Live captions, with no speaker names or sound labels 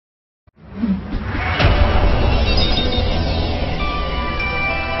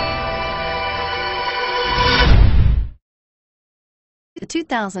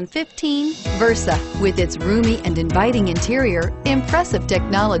2015 Versa. With its roomy and inviting interior, impressive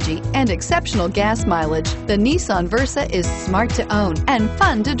technology, and exceptional gas mileage, the Nissan Versa is smart to own and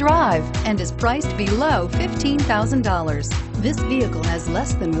fun to drive and is priced below $15,000. This vehicle has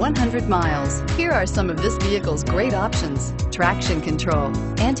less than 100 miles. Here are some of this vehicle's great options: traction control,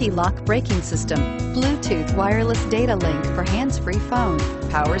 anti-lock braking system, Bluetooth wireless data link for hands-free phone,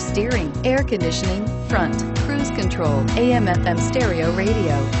 power steering, air conditioning, front, cruise control, AM/FM stereo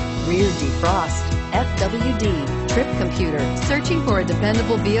radio, rear defrost, FWD, trip computer. Searching for a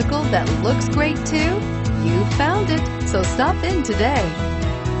dependable vehicle that looks great too? You found it, so stop in today.